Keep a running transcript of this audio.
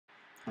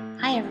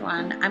Hi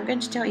everyone, I'm going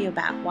to tell you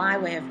about why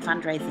we're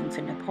fundraising for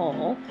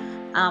Nepal.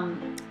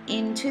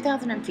 In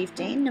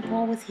 2015,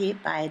 Nepal was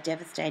hit by a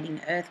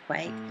devastating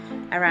earthquake.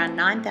 Around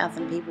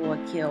 9,000 people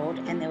were killed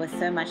and there was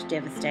so much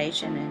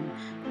devastation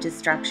and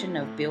destruction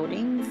of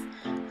buildings.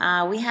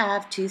 We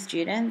have 2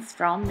 students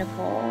from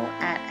Nepal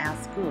at our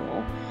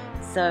school,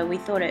 so we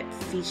thought it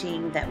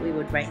fitting that we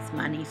would raise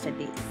money for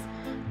this.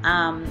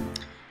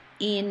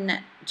 In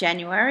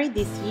January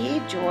this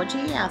year,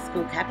 Georgie, our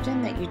school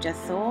captain that you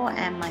just saw,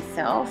 and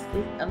myself,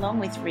 along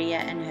with Ria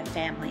and her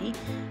family,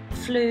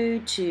 flew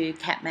to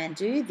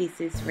Kathmandu.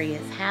 This is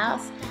Ria's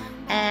house,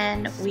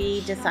 and we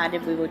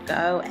decided we would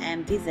go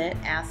and visit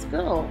our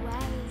school.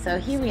 So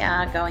here we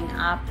are going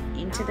up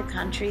into the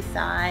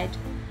countryside.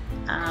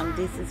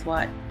 This is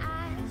what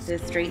the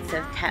streets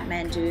of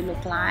Kathmandu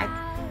look like.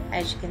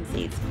 As you can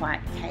see, it's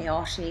quite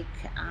chaotic.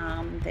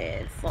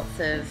 There's lots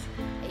of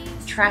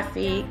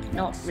traffic,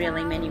 not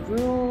really many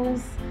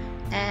rules,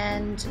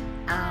 and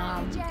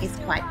it's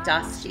quite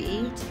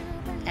dusty,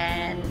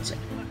 and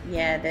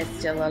yeah, there's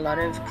still a lot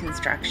of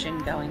construction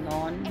going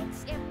on.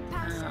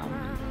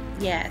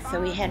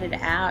 So we headed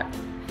out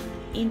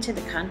into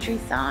the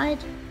countryside.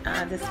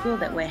 The school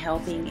that we're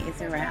helping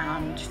is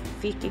around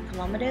 50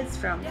 kilometers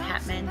from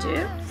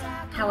Kathmandu.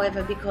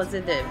 However, because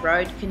of the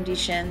road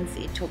conditions,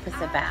 it took us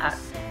about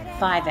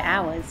 5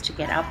 hours to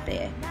get up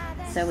there.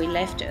 So we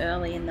left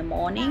early in the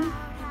morning.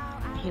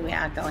 Here we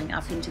are going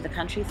up into the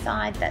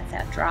countryside. That's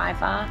our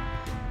driver.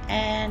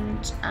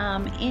 And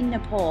in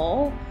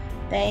Nepal,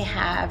 they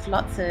have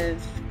lots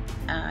of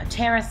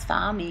terrace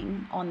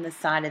farming on the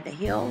side of the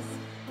hills.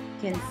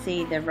 You can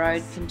see the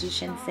road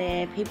conditions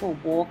there. People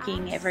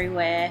walking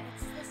everywhere,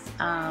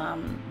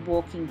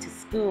 walking to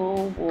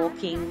school,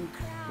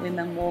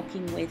 women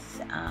walking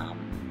with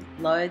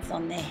loads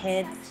on their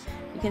heads.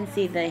 You can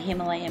see the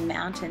Himalayan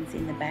mountains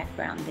in the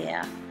background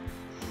there.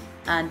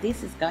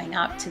 This is going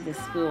up to the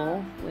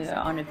school. We're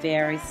on a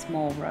very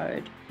small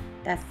road.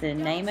 That's the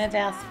name of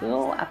our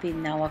school, up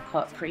in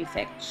Nawakot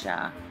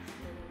Prefecture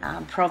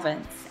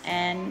province.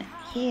 And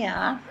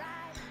here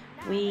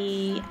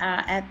we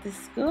are at the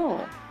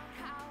school.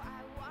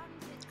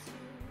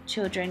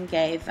 Children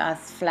gave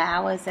us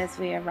flowers as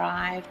we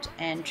arrived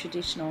and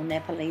traditional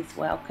Nepalese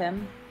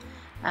welcome.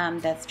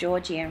 That's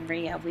Georgie and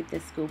Ria with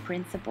the school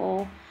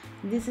principal.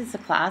 This is the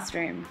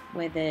classroom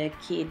where the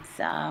kids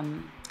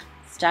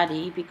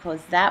study, because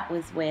that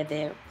was where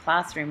their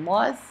classroom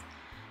was.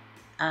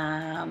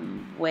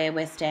 Where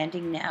we're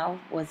standing now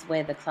was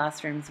where the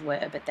classrooms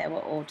were, but they were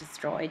all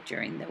destroyed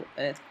during the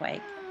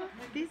earthquake.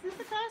 This is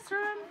the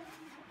classroom.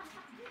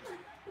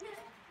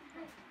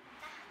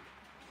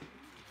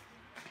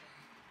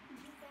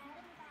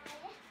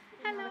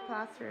 Hello. The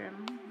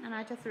classroom, and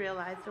I just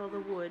realized all the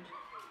wood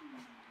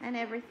and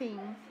everything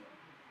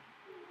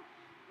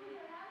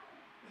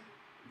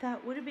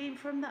that would have been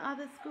from the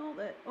other school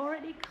that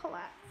already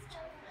collapsed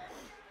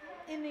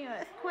in the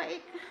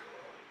earthquake.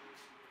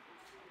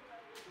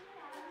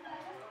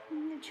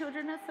 And the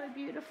children are so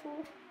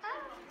beautiful.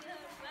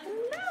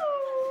 Hello!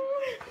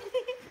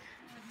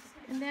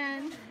 And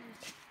then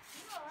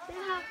they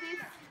have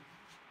this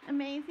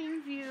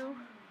amazing view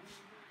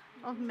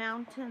of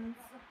mountains.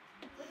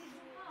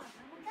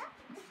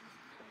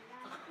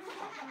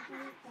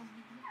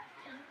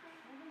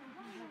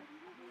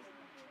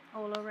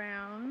 All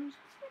around.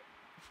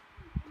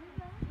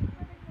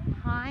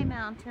 High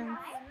mountains.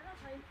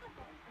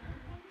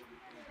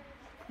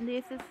 And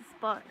this is the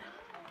spot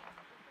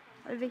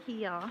over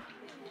here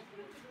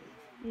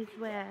is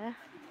where,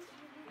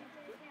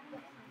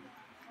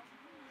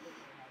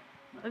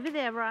 over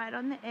there right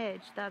on the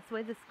edge, that's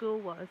where the school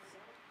was.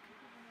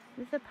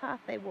 This is the path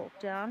they walk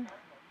down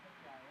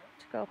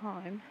to go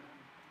home.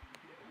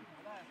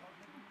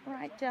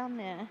 Right down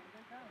there.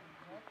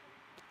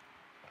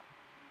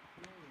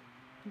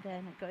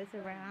 Then it goes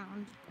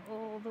around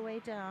all the way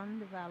down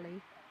the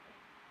valley.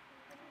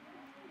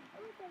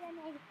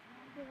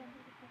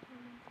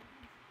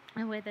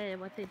 And what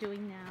they're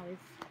doing now is,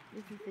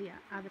 this is the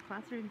other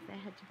classrooms they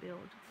had to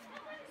build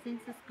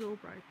since the school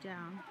broke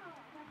down.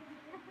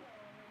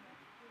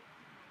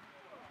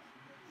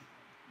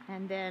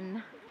 And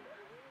then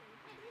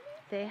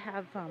they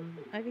have,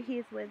 over here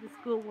is where the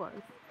school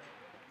was.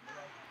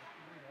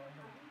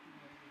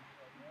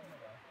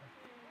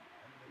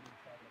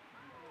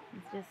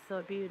 It's just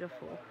so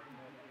beautiful.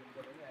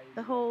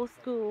 The whole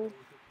school,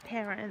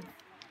 parents,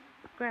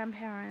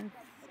 grandparents,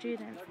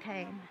 students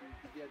came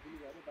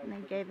and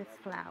they gave us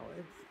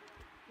flowers.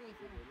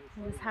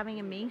 I was having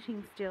a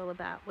meeting still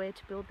about where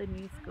to build the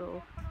new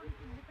school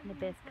in the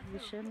best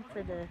position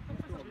for the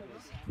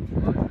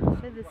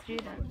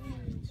students.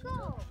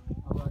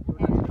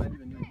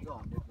 And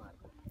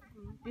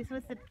this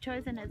was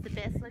chosen as the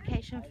best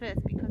location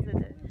first because of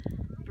the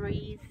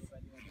breeze,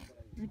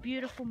 the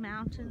beautiful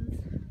mountains.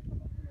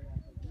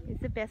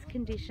 It's the best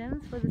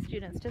conditions for the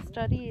students to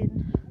study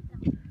in.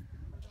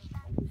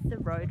 It's the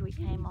road we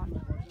came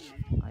on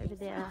over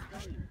there.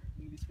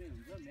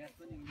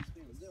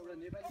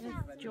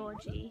 There's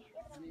Georgie,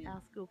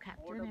 our school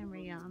captain, and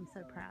Ria. I'm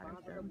so proud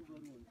of them.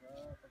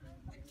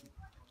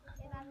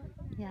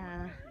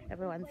 Yeah,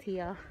 everyone's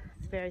here.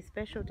 It's a very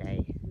special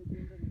day.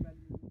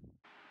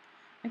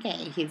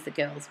 Okay, here's the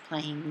girls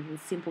playing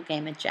a simple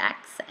game of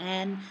jacks,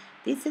 and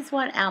this is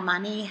what our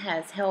money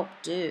has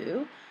helped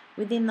do.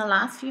 Within the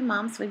last few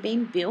months, we've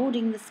been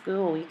building the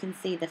school. You can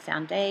see the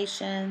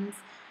foundations.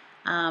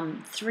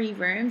 3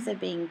 rooms are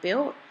being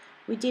built.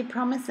 We did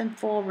promise them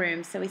 4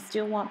 rooms, so we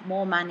still want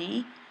more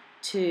money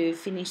to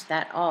finish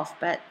that off,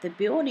 but the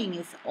building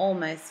is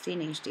almost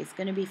finished. It's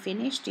going to be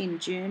finished in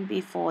June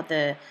before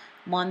the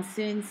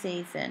monsoon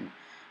season.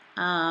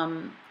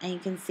 And you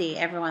can see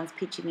everyone's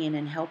pitching in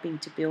and helping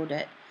to build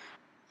it.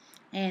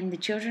 And the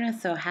children are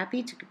so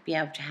happy to be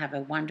able to have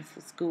a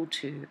wonderful school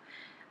to,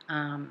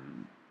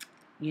 um,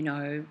 you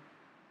know,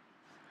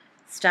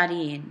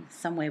 study in,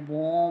 somewhere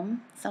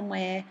warm,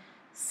 somewhere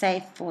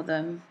safe for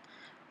them.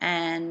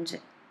 And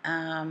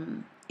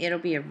it'll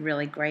be a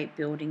really great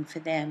building for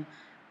them.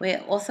 We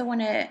also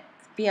want to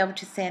be able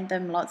to send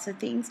them lots of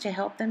things to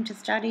help them to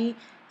study,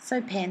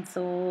 so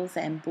pencils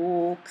and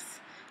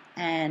books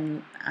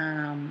and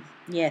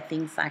yeah,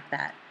 things like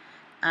that.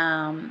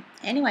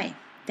 Anyway,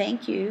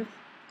 thank you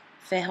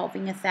for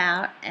helping us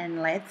out,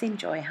 and let's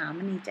enjoy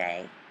Harmony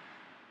Day.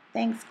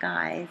 Thanks,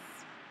 guys.